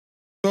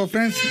तो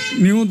friends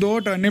new 2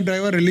 turnip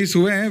driver release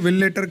हुए हैं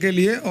विनलेटर के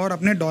लिए और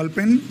अपने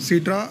डॉल्फिन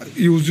सीट्रा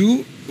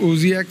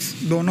उजुई एक्स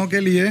दोनों के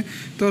लिए।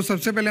 तो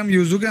सबसे पहले हम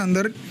यूजू के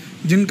अंदर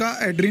जिनका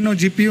एड्रीनो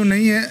जीपीयू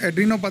नहीं है,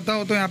 एड्रीनो पता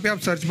हो तो यहाँ पे आप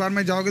सर्च बार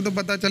में जाओगे तो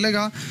पता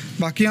चलेगा।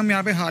 बाकी हम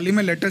यहाँ पे हाल ही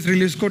में लेटेस्ट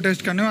रिलीज़ को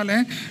टेस्ट करने वाले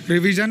हैं,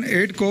 रिवीजन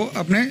 8 को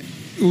अपने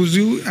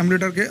उजुई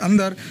एमुलेटर के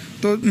अंदर।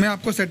 तो मैं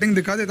आपको सेटिंग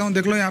दिखा देता हूँ।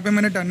 देख लो यहाँ पे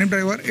मैंने टर्निप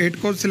ड्राइवर 8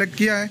 को सिलेक्ट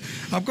किया है।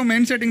 आपको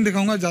मेन सेटिंग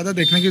दिखाऊंगा, ज़्यादा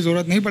देखने की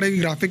ज़रूरत नहीं पड़ेगी।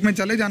 ग्राफिक में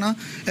चले जाना,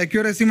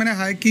 एक्यूरेसी मैंने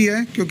हाई की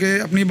है क्योंकि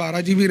अपनी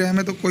 12 GB रैम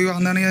है तो कोई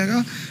वांधा नहीं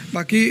आएगा।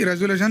 बाकी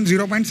रेजोल्यूशन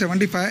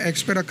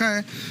 0.75x पे रखा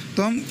है।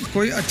 तो हम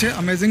कोई अच्छे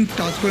अमेजिंग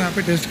टास्क को यहाँ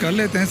पर टेस्ट कर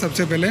लेते हैं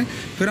सबसे पहले,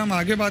 फिर हम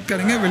आगे बात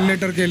करेंगे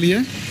विनलेटर के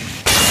लिए।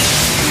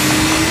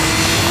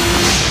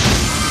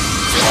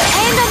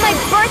 And on my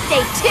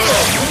birthday too.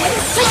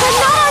 Like I'm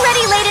not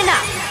already late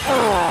enough.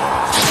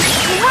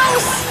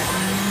 Gross.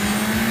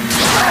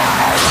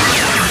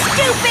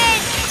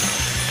 Stupid.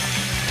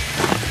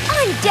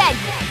 Undead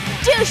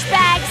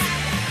douchebags.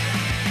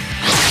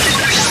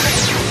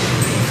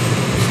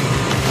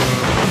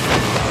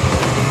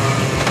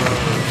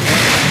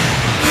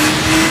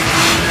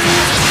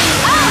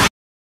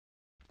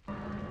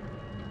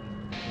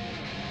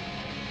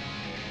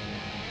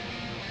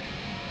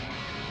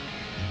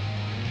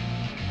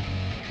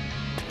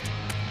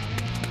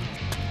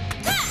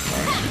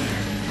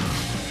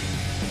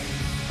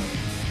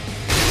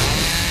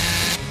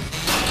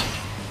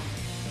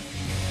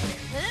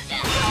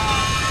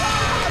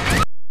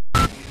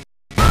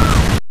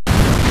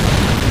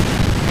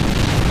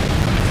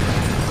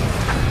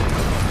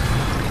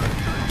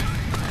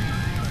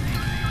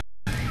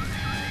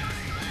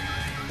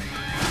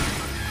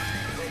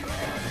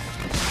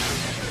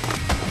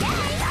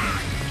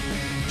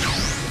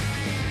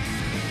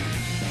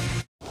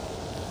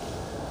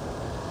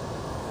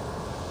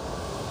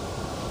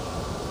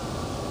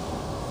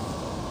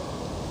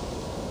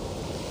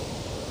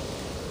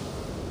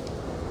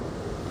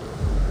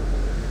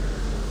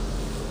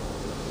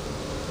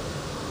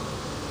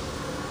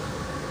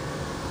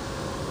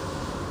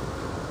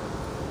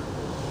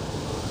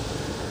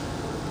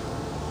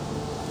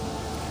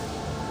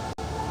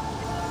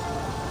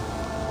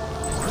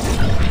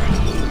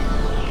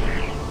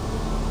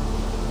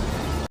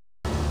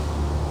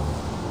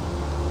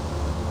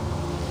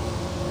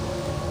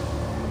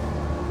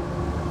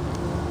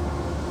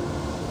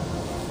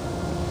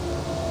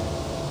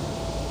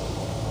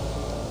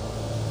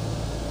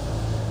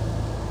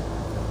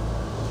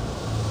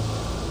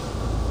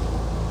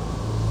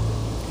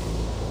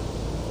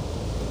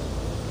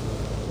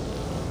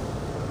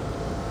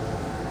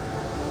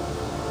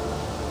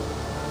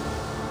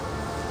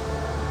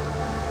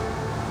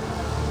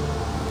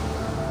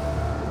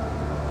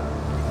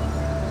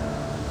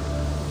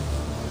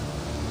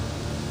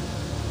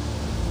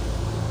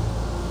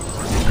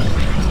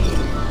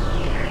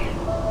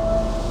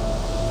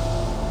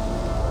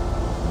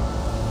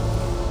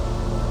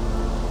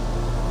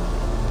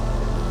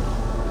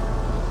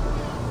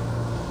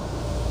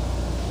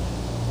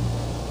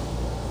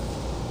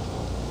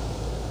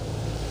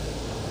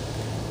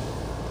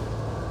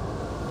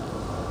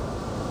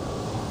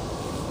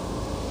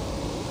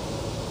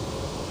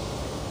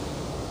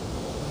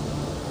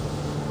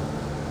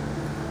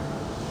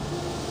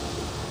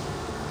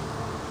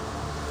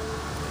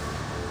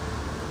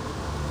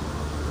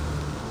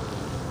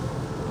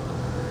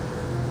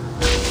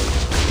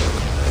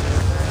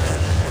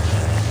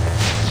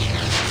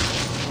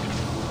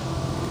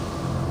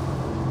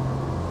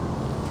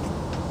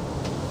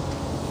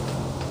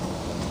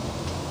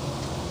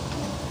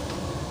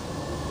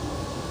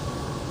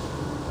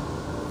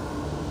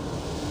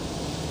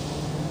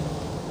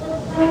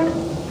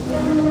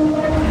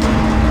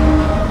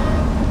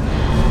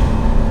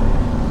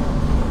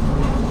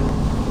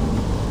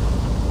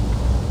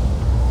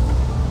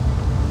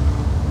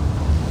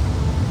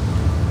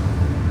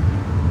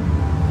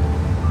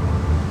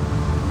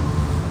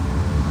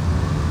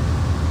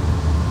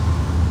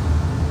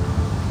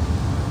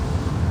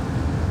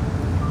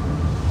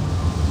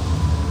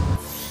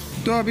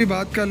 तो अभी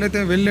बात कर लेते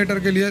हैं विनलेटर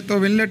के लिए। तो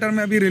विनलेटर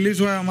में अभी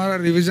रिलीज़ हुआ है हमारा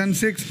रिवीजन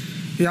 6।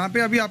 यहाँ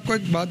पे अभी आपको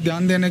एक बात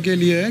ध्यान देने के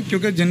लिए है,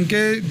 क्योंकि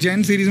जिनके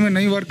जेन सीरीज़ में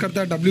नहीं वर्क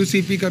करता है,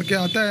 WCP करके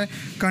आता है,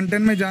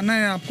 कंटेंट में जाना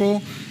है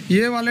आपको।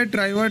 ये वाले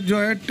ड्राइवर जो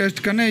है टेस्ट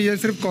करने, ये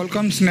सिर्फ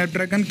कॉलकॉम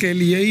स्नैपड्रैगन के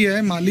लिए ही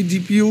है। माली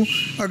GPU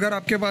अगर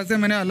आपके पास है,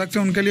 मैंने अलग से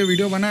उनके लिए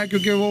वीडियो बनाया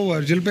क्योंकि वो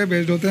वर्जिल पे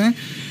बेस्ड होते हैं।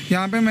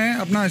 यहाँ पे मैं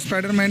अपना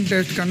स्पाइडरमैन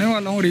टेस्ट करने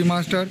वाला हूँ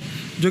रिमास्टर,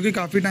 जो कि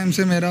काफ़ी टाइम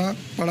से मेरा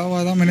पड़ा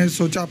हुआ था। मैंने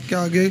सोचा आपके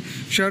आगे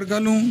शेयर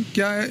कर लूँ,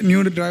 क्या है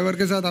न्यू ड्राइवर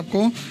के साथ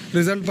आपको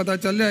रिज़ल्ट पता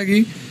चल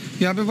जाएगी।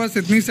 यहाँ पे बस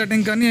इतनी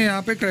सेटिंग करनी है।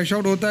 यहाँ पे क्रैश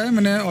आउट होता है,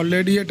 मैंने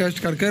ऑलरेडी ये टेस्ट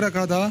करके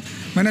रखा था।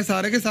 मैंने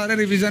सारे के सारे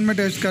रिवीजन में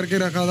टेस्ट करके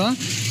रखा था,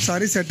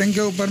 सारी सेटिंग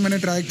के ऊपर मैंने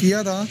ट्राई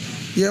किया था।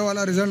 ये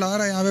वाला रिजल्ट आ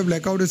रहा है। यहाँ पे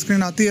ब्लैकआउट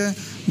स्क्रीन आती है।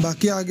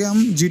 बाकी आगे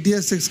हम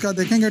GTA 6 का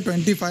देखेंगे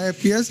 25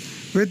 FPS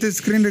with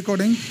screen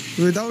recording.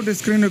 Without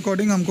screen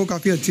recording हमको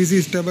काफ़ी अच्छी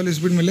सी स्टेबल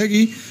स्पीड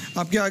मिलेगी।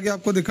 आपके आगे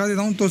आपको दिखा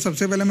देता हूँ। तो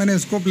सबसे पहले मैंने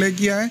इसको प्ले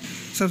किया है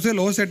सबसे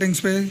लो सेटिंग्स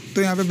पे।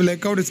 तो यहाँ पे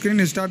ब्लैकआउट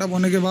स्क्रीन स्टार्टअप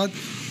होने के बाद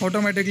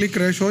ऑटोमेटिकली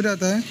क्रैश हो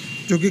जाता है,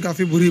 जो कि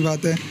काफ़ी बुरी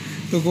बात है।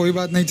 तो कोई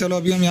बात नहीं, चलो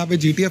अभी हम यहाँ पे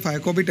GTA 5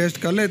 को भी टेस्ट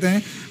कर लेते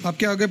हैं।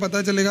 आपके आगे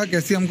पता चलेगा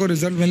कैसी हमको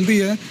रिजल्ट मिलती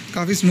है।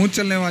 काफ़ी स्मूथ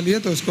चलने वाली है,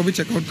 तो इसको भी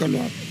चेकआउट कर लो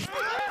आप।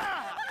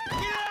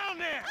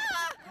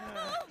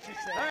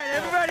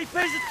 Everybody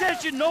pays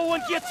attention. No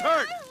one gets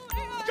hurt.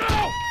 Go!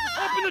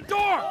 Open the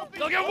door.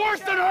 They'll get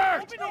worse than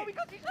hurt.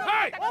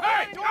 Hey!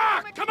 Hey!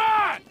 Ah! Come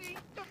on!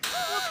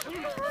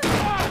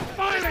 Oh,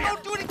 finally!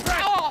 Don't do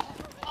anything.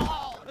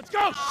 Let's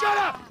go! Shut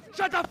up!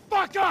 Shut the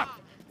fuck up!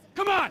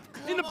 Come on!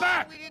 In the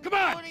back! Come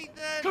on!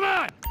 Come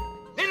on!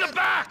 In the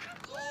back!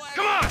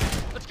 Come on!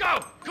 Let's go!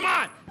 Come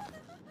on!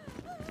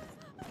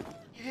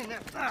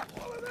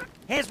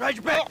 Hands behind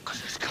your back! Oh,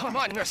 come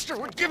on, mister.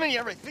 We're giving you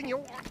everything you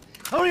want.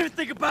 Don't even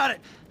think about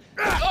it.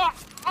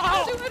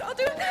 I'll do it.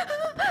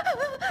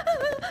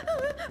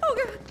 Oh,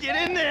 God. Get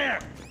in there!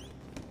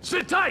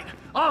 Sit tight!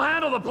 I'll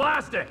handle the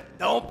plastic!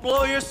 Don't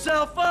blow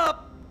yourself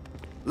up!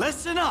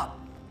 Listen up!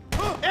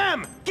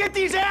 Em, get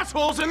these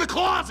assholes in the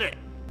closet!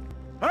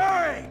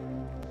 Hurry!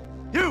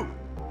 You!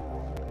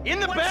 In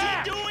the back!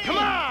 What's he doing? Come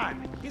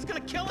on! He's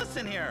gonna kill us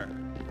in here.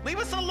 Leave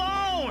us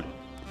alone.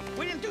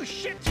 We didn't do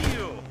shit to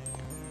you.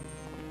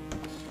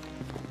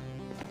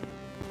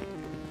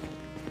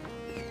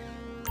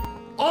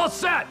 All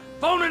set!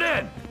 Phone it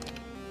in!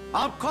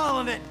 I'm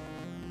calling it!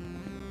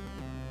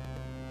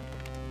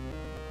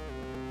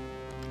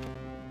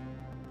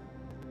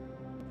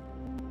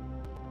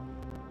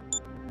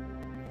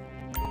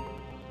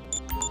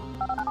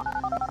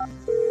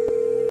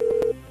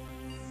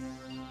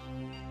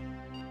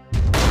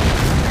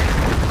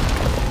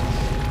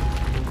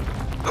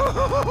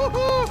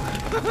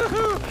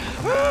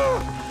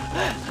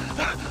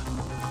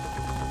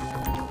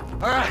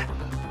 All right,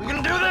 we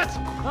gonna do this?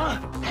 Huh?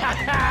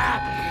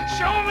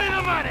 Show me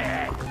the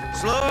money!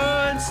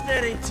 Slow and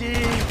steady,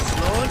 team.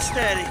 Slow and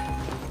steady.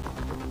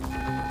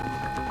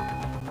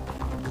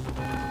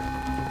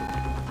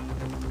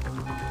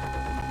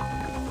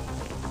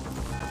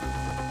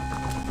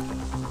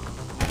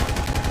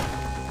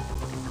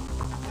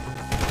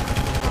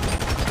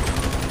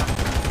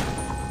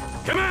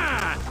 Come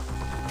on!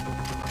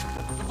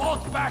 The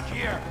vault's back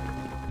here.